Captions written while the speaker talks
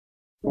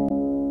Welcome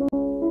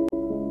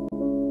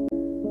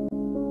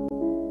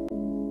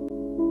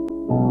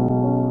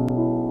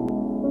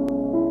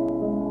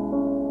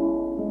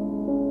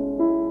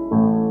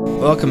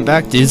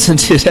back, dudes and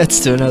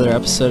dudettes, to another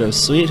episode of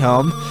Sweet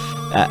Home.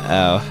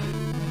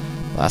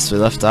 Last we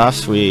left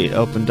off, we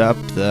opened up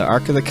the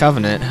Ark of the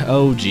Covenant.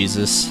 Oh,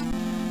 Jesus.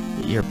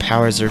 Your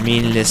powers are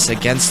meaningless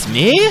against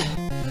me?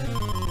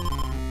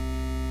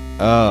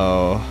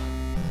 Oh.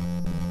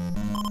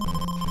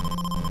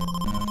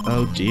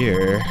 Oh,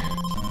 dear.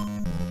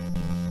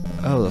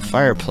 Oh, the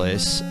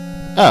fireplace.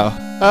 Oh,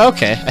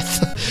 okay. I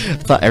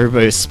thought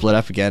everybody was split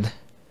up again.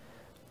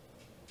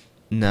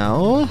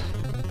 No?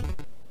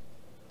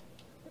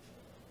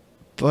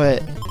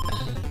 But...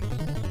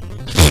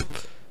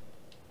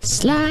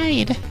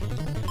 Slide!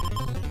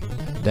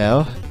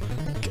 No?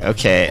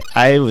 Okay,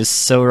 I was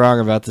so wrong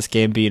about this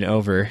game being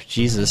over.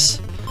 Jesus.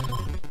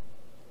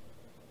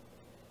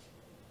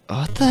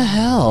 What the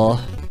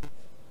hell?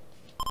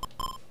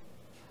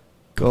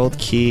 Gold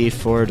key,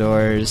 4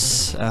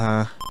 doors,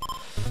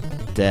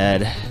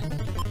 dead.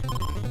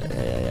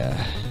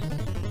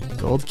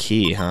 Gold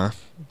key, huh?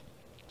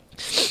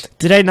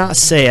 Did I not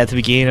say at the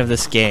beginning of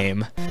this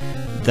game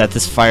that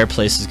this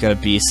fireplace is gonna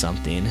be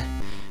something?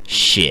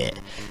 Shit.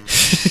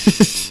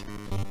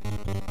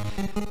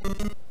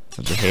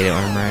 Don't you hate it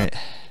when I'm right?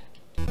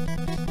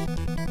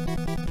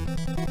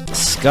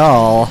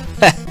 Skull.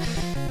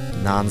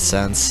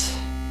 Nonsense.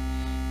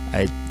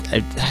 I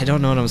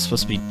don't know what I'm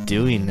supposed to be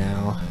doing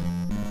now.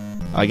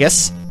 I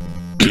guess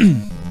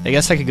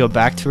I could go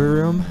back to her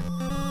room.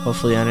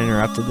 Hopefully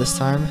uninterrupted this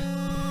time.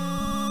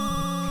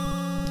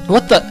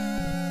 What the?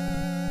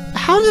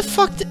 How the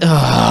fuck did...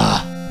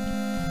 Ugh.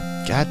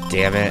 God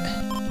damn it.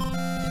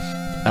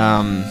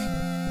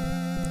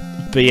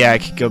 But yeah, I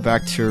could go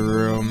back to her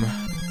room.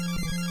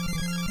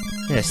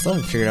 Yeah, I still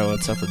haven't figured out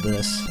what's up with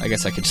this. I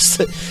guess I could just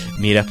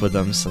meet up with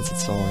them since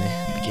it's only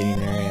the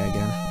beginning area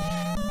again.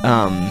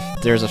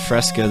 There's a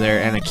fresco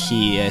there and a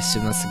key. I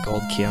assume that's the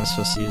gold key I'm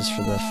supposed to use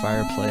for the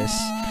fireplace.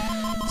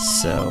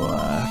 So,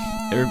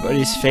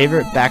 everybody's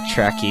favorite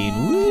backtracking.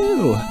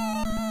 Woo!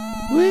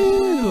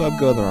 Woo! I'm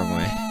going the wrong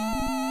way.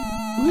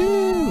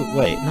 Woo!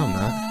 Wait, no I'm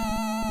not.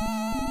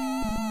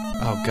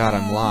 Oh god,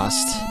 I'm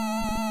lost.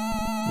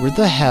 Where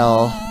the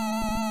hell?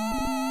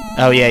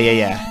 Oh, yeah.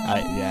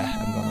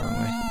 I'm going the wrong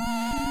way.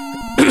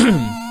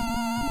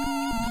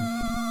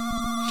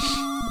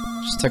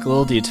 Just took a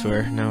little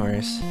detour, no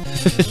worries.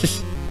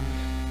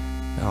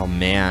 Oh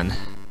man.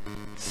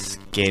 This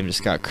game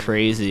just got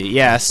crazy.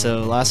 Yeah,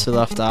 so last we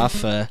left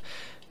off,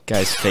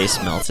 guy's face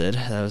melted.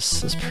 That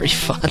was pretty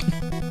fun.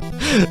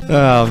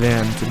 Oh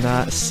man, did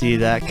not see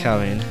that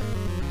coming.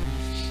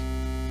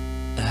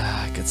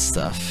 Good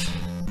stuff.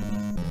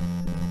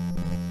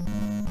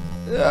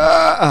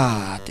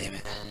 Damn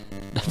it.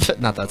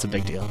 Not that's a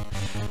big deal.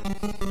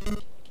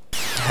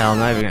 Hell, I'm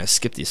not even gonna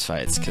skip these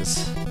fights,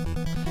 because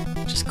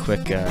just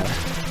quick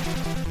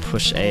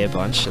push A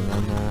bunch and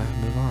then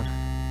move on.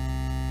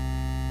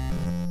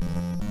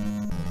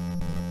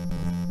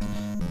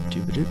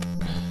 Doop-a-doop.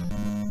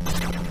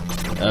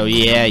 Oh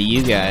yeah,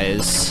 you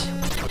guys.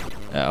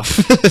 Oh,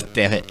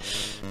 damn it.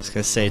 I was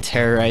gonna say,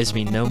 terrorize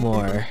me no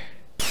more.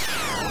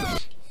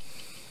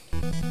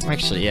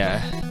 Actually,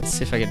 yeah. Let's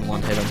see if I can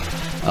one-hit him.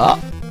 Oh!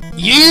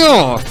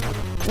 Yeah!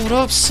 What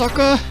up,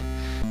 sucker?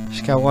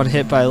 Just got one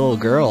hit by a little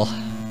girl.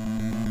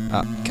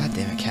 Oh,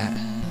 goddamn it, cat.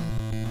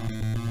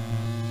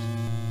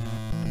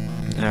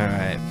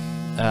 Alright.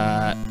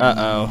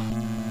 Uh-oh.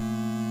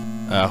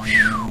 Oh,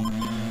 whew.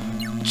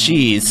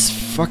 Jeez.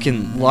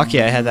 Fucking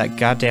lucky I had that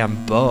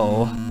goddamn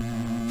bow.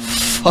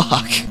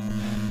 Fuck.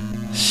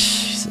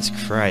 Jesus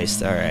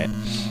Christ. Alright.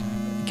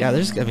 God,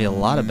 there's gonna be a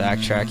lot of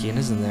backtracking,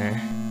 isn't there?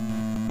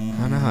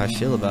 I don't know how I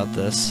feel about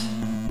this.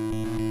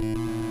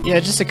 Yeah,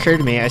 it just occurred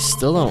to me, I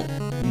still don't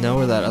know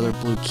where that other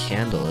blue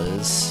candle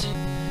is.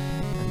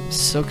 I'm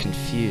so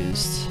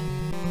confused.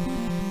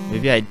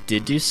 Maybe I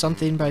did do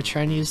something by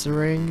trying to use the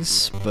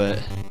rings,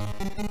 but...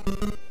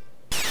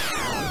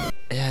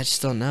 yeah, I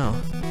just don't know.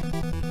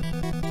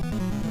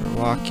 We're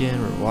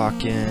walking.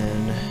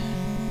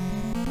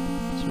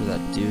 That's where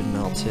that dude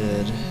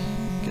melted.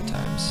 Good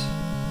times.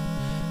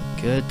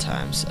 Good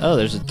times. Oh,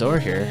 there's a door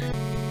here.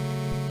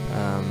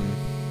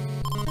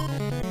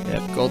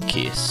 Yep, gold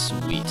key.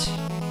 Sweet.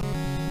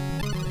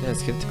 Yeah,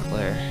 let's give it to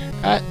Claire.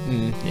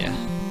 Yeah.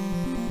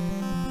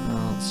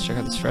 Well, let's check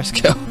out this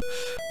fresco.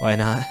 Why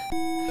not?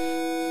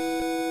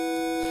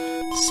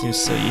 Seems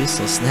so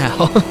useless now.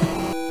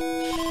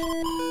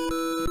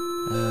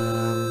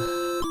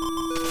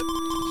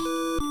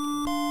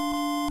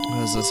 What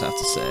does this have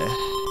to say?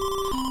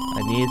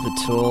 I need the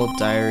tool,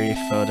 diary,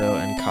 photo,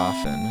 and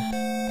coffin.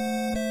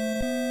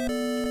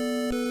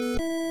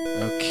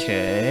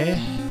 Okay.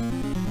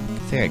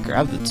 I think I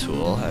grabbed the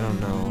tool. I don't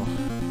know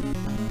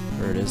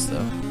where it is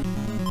though.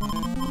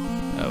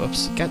 Oh,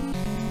 whoops.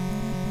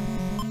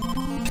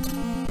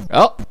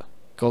 Oh!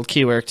 Gold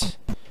key worked.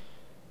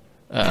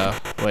 Uh-oh.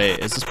 Wait,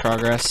 is this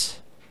progress?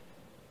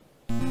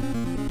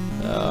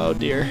 Oh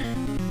dear.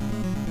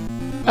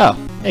 Oh,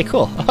 hey,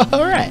 cool.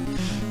 Alright.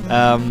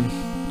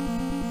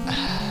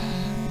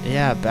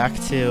 yeah, back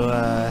to,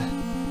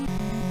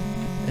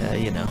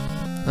 you know.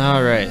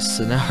 Alright,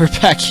 so now we're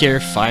back here,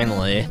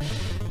 finally.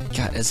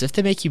 God, as if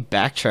they make you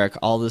backtrack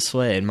all this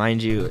way. And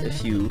mind you,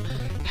 if you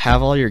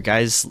have all your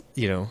guys,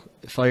 you know,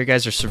 if all your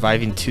guys are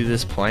surviving to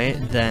this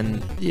point,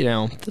 then, you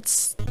know,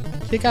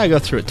 you gotta go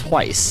through it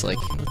twice. Like,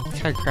 what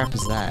kind of crap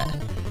is that?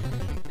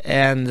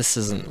 And this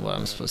isn't what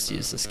I'm supposed to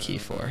use this key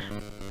for.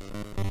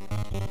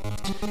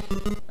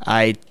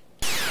 I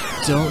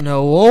don't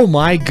know. Oh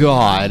my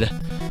god.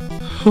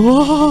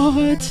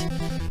 What?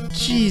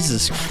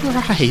 Jesus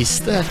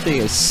Christ, that thing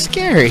is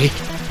scary.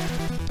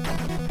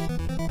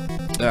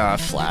 Ah, it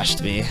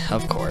flashed me,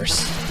 of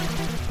course.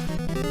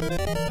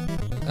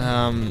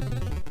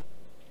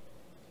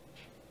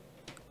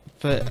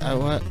 But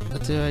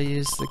what do I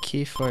use the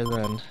key for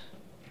then?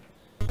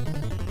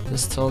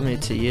 This told me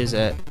to use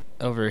it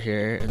over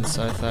here, and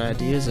so I thought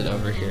I'd use it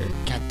over here.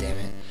 God damn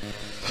it.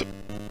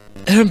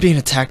 And I'm being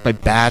attacked by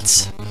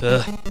bats.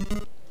 Ugh.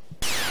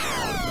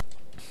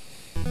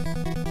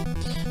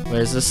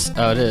 Where is this?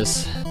 Oh, it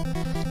is.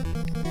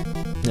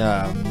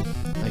 I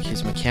can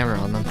use my camera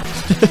on them.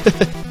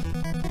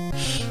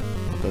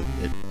 But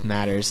it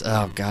matters.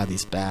 Oh god,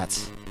 these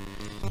bats.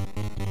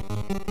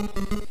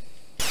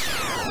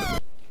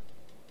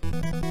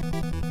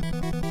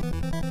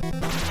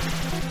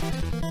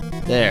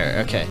 There,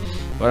 okay.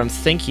 What I'm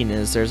thinking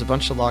is there's a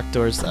bunch of locked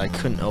doors that I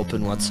couldn't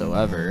open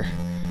whatsoever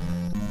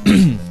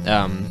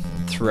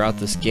throughout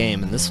this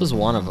game, and this was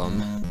one of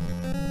them.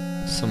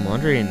 So I'm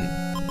wondering...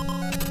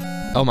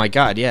 Oh my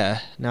god, yeah.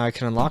 Now I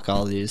can unlock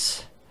all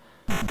these.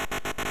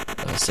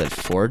 Oh, it said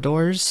 4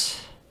 doors?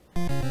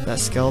 That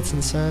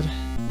skeleton said?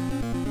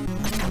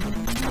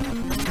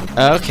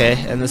 Oh,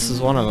 okay, and this is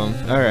one of them.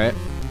 Alright.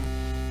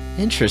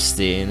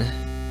 Interesting.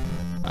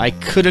 I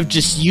could have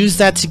just used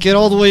that to get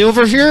all the way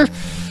over here?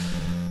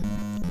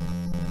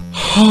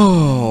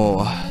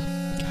 Oh,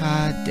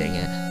 god dang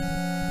it.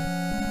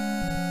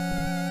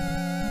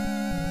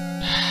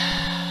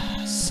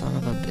 Son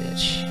of a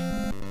bitch.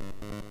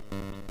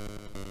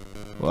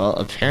 Well,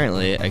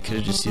 apparently I could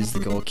have just used the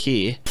gold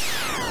key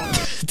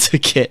to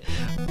get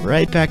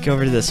right back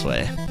over this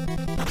way.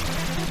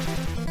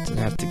 Didn't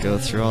have to go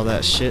through all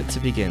that shit to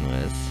begin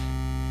with.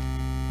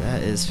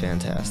 That is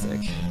fantastic.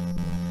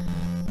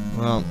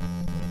 Well,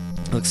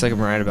 looks like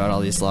I'm right about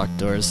all these locked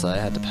doors that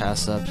I had to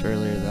pass up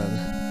earlier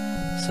then.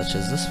 Such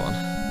as this one.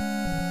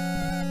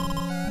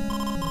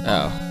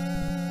 Oh.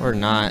 Or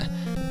not.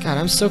 God,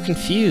 I'm so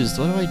confused.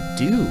 What do I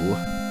do?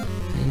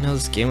 I didn't know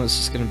this game was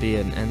just gonna be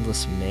an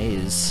endless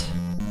maze.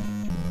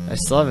 I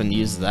still haven't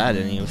used that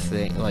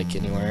anything, like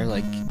anywhere,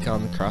 like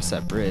gone across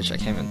that bridge. I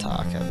can't even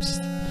talk. I was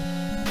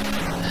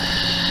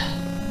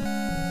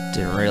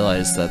didn't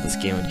realize that this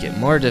game would get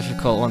more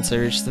difficult once I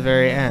reached the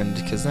very end,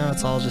 because now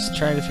it's all just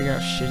trying to figure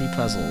out shitty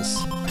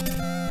puzzles.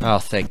 Oh,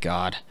 thank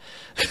God.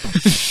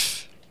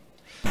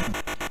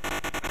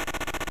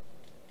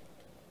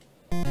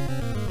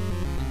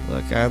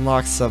 Look, I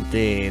unlocked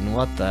something.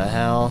 What the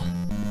hell?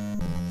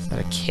 Is that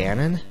a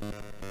cannon?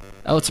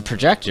 Oh, it's a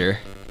projector.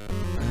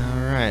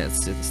 Alright,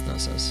 let's see what this note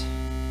says.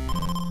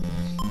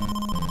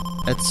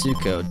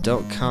 Etsuko,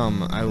 don't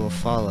come, I will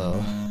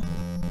follow.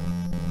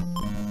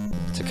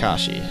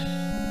 Takashi.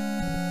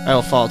 I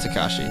will follow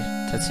Takashi.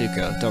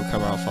 Tetsuko, don't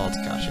come, I will follow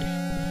Takashi.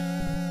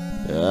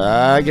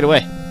 Get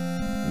away.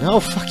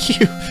 No, fuck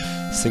you.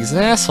 This thing's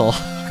an asshole.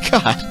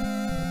 God.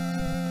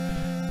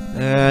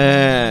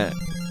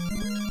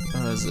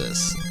 What is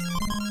this?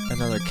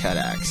 Another cut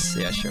axe.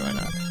 Yeah, sure, why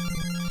not?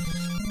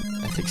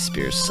 I think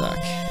spears suck.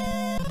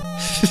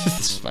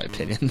 This is my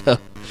opinion, though.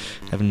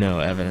 I have no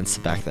evidence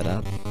to back that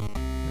up.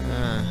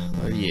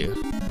 What are you?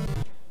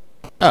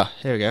 Oh,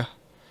 here we go.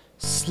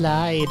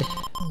 Slide.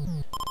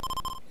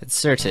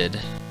 Inserted.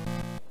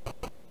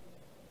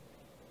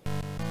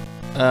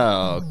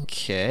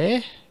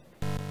 Okay.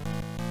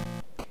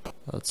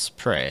 Let's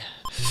pray.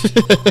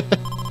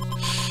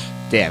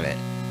 Damn it.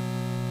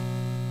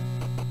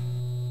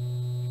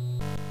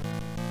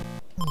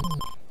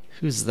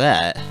 Who's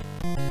that?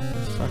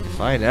 Fuck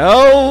if I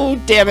know. Oh,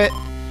 damn it.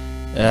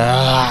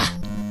 Ah.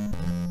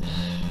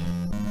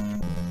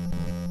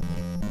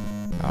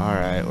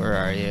 Alright, where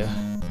are you?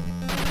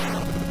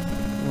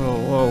 Whoa,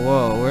 whoa,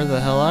 whoa, where the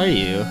hell are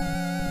you?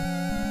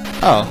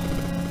 Oh,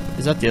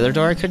 is that the other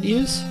door I could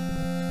use?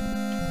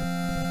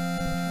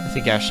 I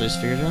think Ashley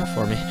just figured it out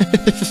for me.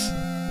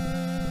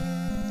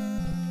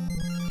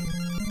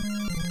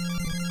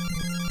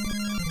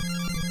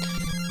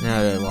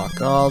 Now I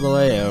walk all the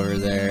way over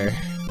there.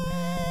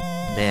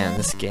 Man,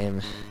 this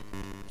game.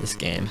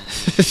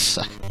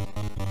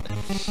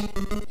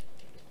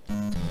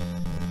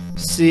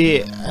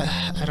 See,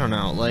 I don't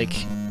know, like,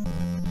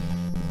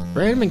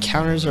 random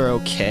encounters are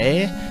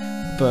okay,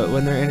 but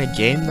when they're in a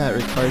game that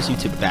requires you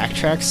to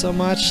backtrack so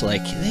much,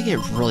 like, they get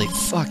really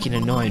fucking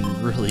annoying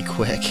really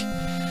quick.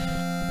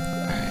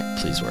 Alright,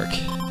 please work.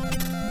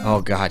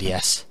 Oh god,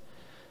 yes.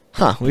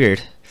 Huh,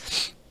 weird.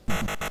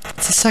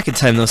 It's the second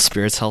time those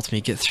spirits helped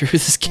me get through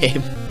this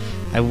game.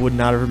 I would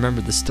not have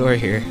remembered the story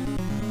here.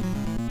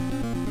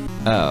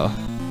 Oh.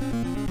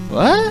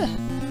 What?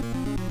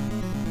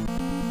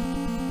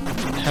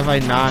 Have I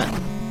not?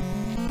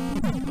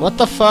 What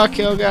the fuck?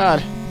 Oh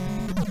god.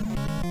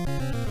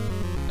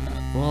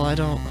 Well, I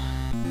don't...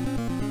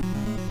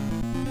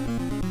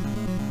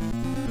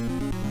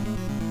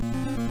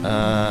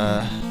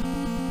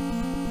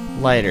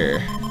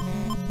 Lighter.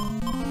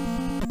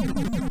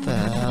 What the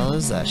hell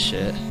is that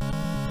shit?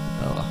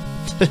 Oh.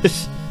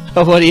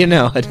 Oh, what do you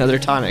know? Another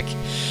tonic.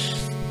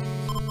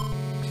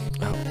 Oh,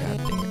 god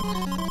dang it.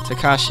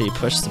 Takashi,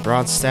 push the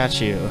bronze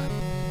statue.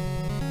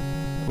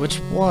 Which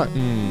one?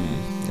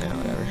 No,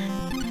 whatever.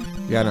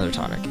 We got another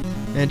tonic.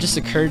 And it just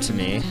occurred to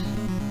me...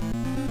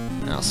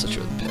 I'll switch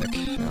with the pick.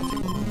 I don't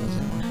think we'll move those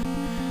anymore.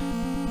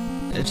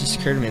 It just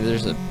occurred to me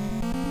there's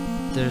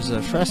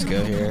a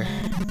fresco here.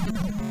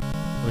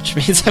 Which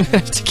means I'm gonna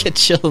have to get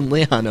Chill and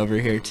Leon over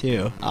here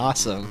too.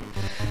 Awesome.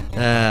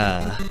 Thing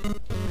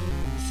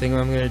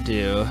I'm gonna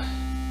do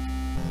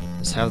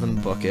is have them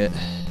book it.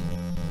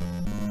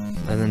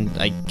 And then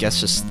I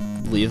guess just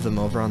leave them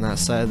over on that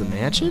side of the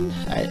mansion?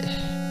 I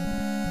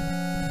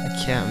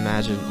can't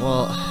imagine.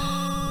 Well,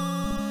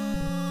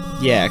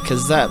 yeah,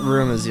 because that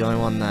room is the only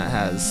one that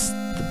has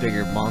the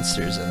bigger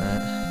monsters in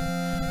it.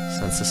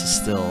 Since this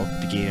is still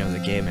beginning of the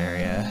game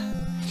area.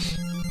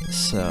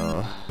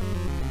 So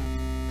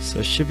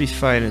it should be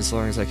fine as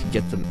long as I can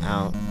get them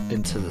out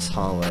into this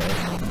hallway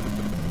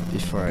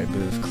before I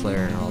move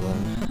Claire and all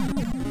them.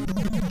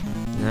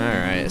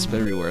 Alright, this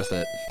better be worth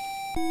it.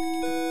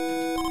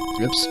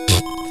 Oops.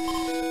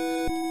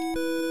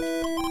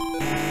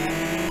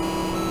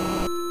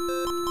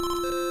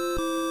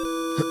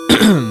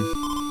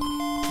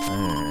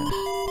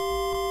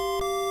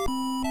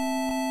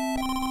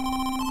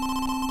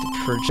 The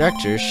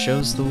projector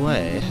shows the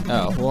way.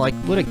 Oh, well, I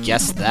would have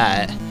guessed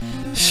that.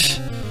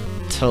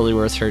 Totally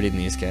worth hurting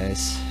these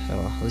guys.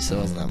 Oh, at least it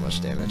wasn't that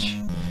much damage.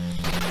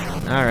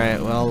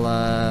 Alright, well,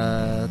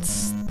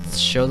 let's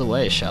show the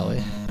way, shall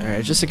we? Alright,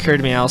 it just occurred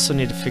to me I also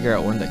need to figure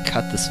out when to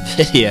cut this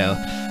video.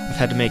 I've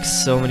had to make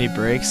so many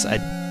breaks, I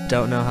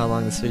don't know how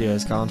long this video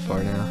has gone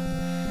for now.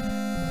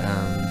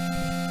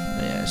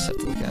 Yeah, I just have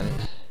to look at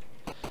it.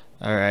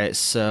 Alright,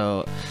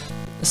 so...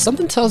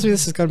 something tells me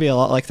this is going to be a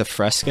lot like the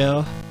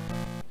fresco.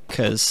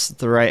 Because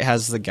the right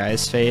has the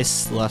guy's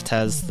face, the left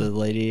has the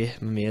Lady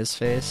Mamiya's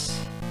face.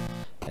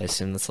 I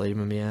assume that's Lady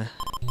Mamiya.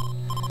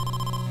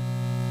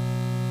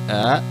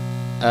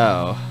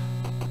 Oh.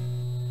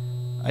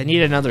 I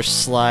need another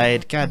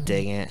slide. God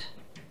dang it.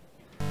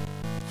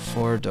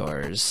 4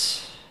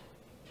 doors.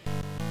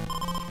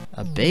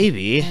 A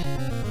baby?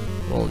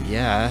 Well,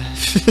 yeah.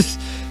 It's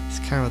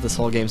kind of what this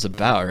whole game's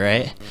about,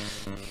 right?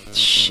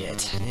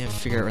 Shit. I need to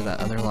figure out where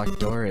that other locked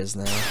door is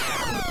now.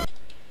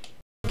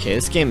 Okay,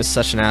 this game is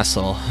such an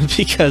asshole.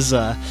 Because,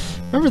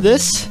 remember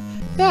this?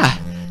 Yeah,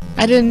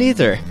 I didn't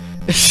either.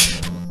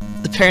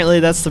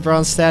 Apparently that's the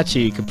bronze statue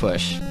you can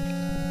push.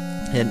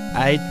 And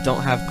I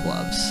don't have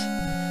gloves.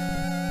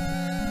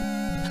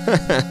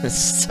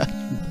 Son of a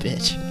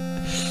bitch.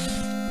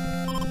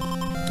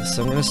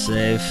 So I'm gonna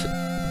save.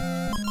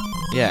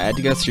 Yeah, I had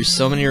to go through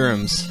so many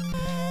rooms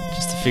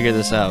just to figure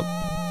this out.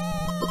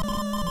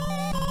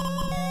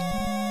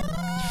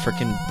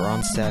 Frickin'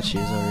 bronze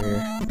statues over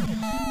here.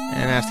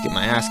 And I have to get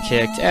my ass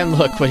kicked. And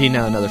look, what do you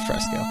know, another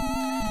fresco.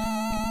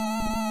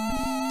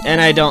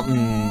 And I don't...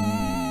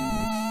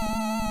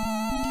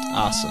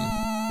 Awesome.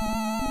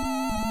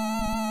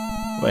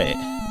 Wait.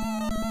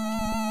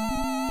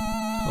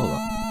 Hold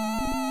on.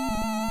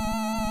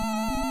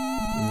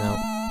 No.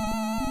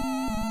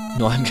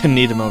 No, I'm gonna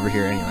need them over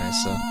here anyway,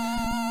 so...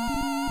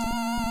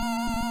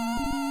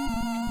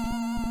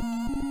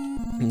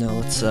 No,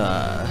 let's,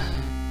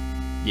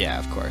 yeah,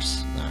 of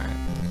course. Alright.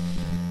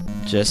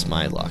 Just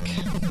my luck.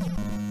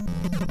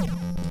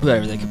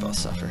 Whatever, they could both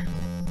suffer.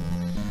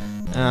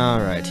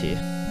 Alrighty.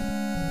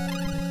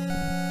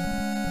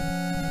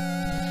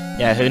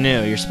 Yeah, who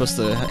knew? You're supposed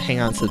to hang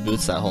on to the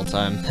boots that whole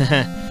time.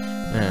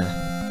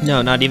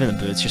 No, not even the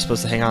boots. You're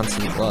supposed to hang on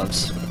to the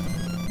gloves.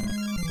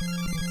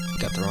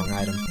 Got the wrong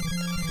item.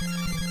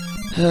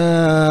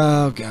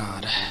 Oh,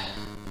 God.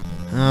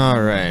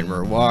 Alright,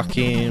 we're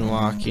walking,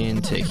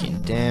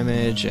 taking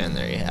damage, and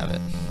there you have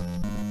it.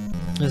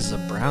 This is a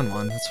brown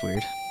one. That's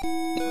weird.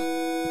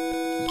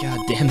 God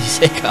damn these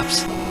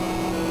hiccups.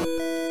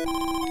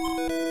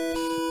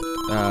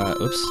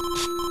 Oops.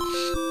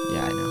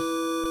 Yeah, I know.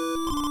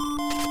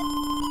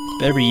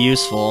 Better be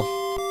useful.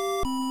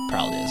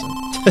 Probably isn't.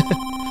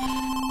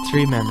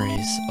 3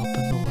 memories.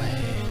 Open the way.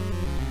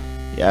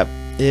 Yep.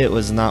 It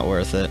was not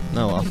worth it.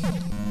 Oh well.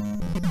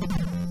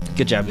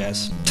 Good job,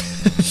 guys.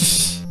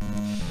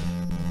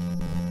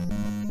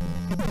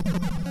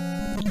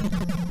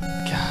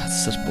 God,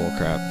 such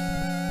bullcrap.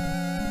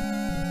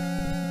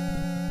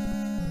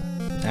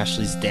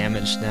 Ashley's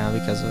damaged now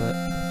because of it.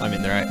 I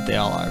mean, they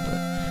all are, but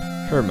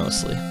her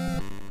mostly.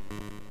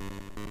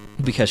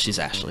 Because she's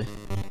Ashley.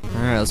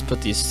 Alright, let's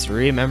put these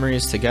 3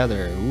 memories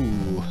together.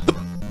 Ooh.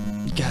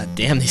 God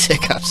damn these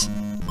hiccups.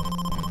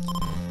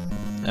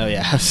 Oh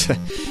yeah, I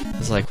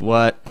was like,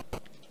 what?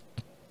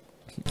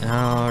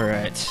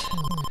 Alright.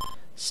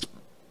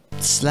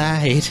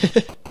 Slide.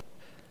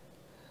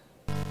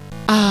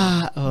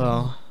 Ah,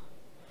 oh.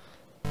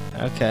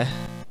 Okay.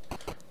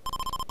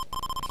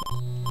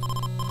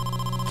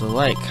 The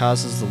light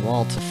causes the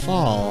wall to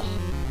fall.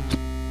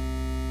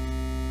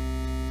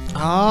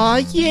 Aw,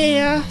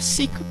 yeah!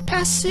 Secret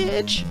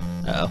passage!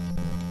 Uh-oh.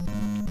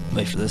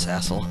 Wait for this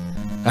asshole.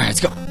 Alright, let's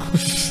go!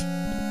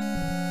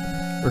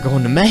 We're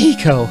going to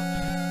Mexico!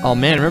 Oh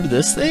man, remember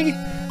this thing?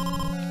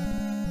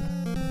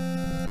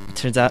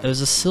 Turns out it was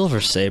a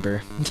silver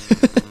saber.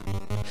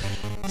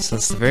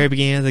 Since the very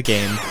beginning of the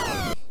game.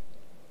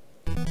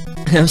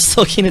 I'm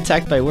still getting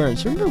attacked by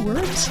worms. Remember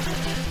worms?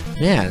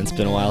 Man, it's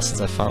been a while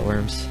since I fought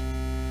worms.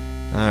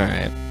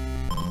 Alright.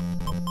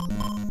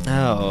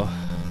 Oh.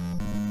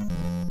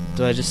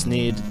 Do I just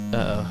need...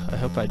 Uh-oh. I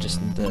hope I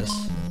just need this.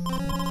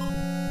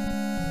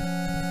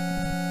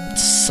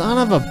 Son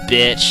of a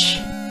bitch!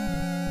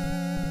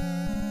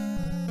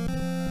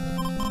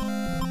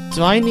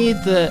 Do I need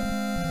the...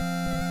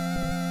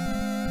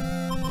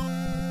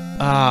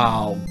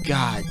 Oh,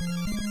 god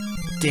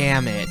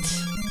damn it.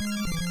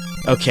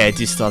 Okay, I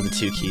do still have the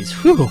 2 keys.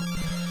 Whew!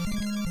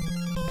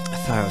 I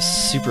thought I was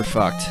super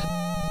fucked.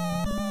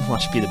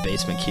 Watch it be the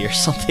basement key or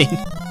something.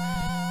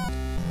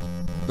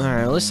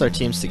 Alright, let's our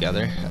teams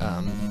together.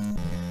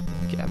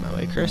 Get out of my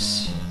way,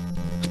 Chris.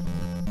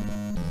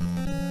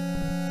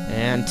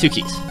 And 2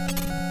 keys.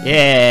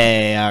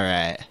 Yay!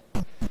 Alright.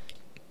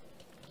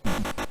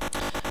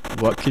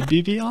 What could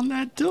be beyond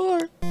that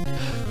door?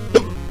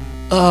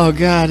 Oh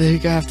god, I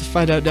have to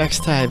find out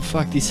next time.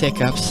 Fuck these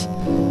hiccups.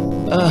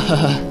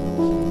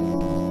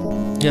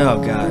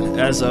 Oh god,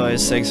 as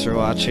always, thanks for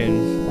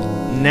watching.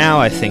 Now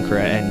I think we're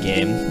at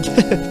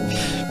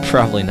endgame.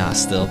 Probably not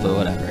still, but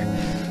whatever.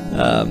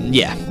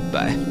 Yeah,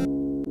 bye.